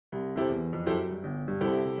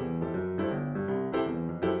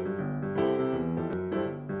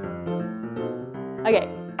Okay,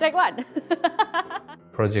 take one.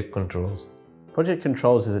 Project controls. Project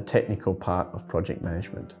controls is a technical part of project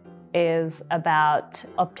management. Is about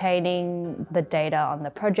obtaining the data on the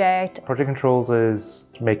project. Project controls is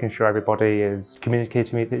making sure everybody is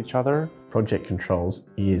communicating with each other. Project controls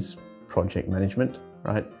is project management,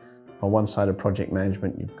 right? On one side of project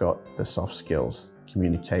management, you've got the soft skills,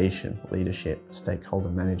 communication, leadership, stakeholder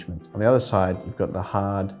management. On the other side, you've got the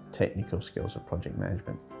hard technical skills of project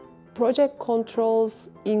management. Project controls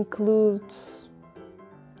includes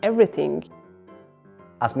everything.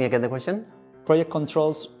 Ask me again the question. Project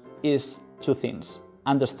controls is two things: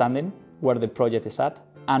 understanding where the project is at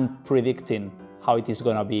and predicting how it is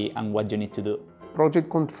going to be and what you need to do. Project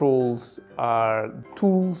controls are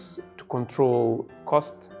tools to control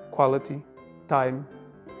cost, quality, time,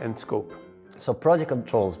 and scope. So project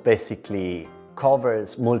controls basically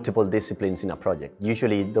covers multiple disciplines in a project.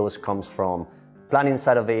 Usually those comes from planning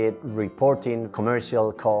side of it, reporting,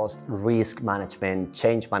 commercial cost, risk management,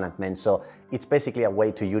 change management. So it's basically a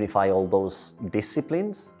way to unify all those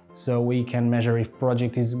disciplines. So we can measure if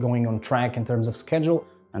project is going on track in terms of schedule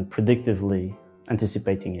and predictively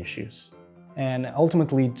anticipating issues. And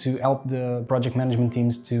ultimately to help the project management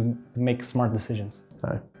teams to make smart decisions.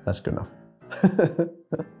 So that's good enough.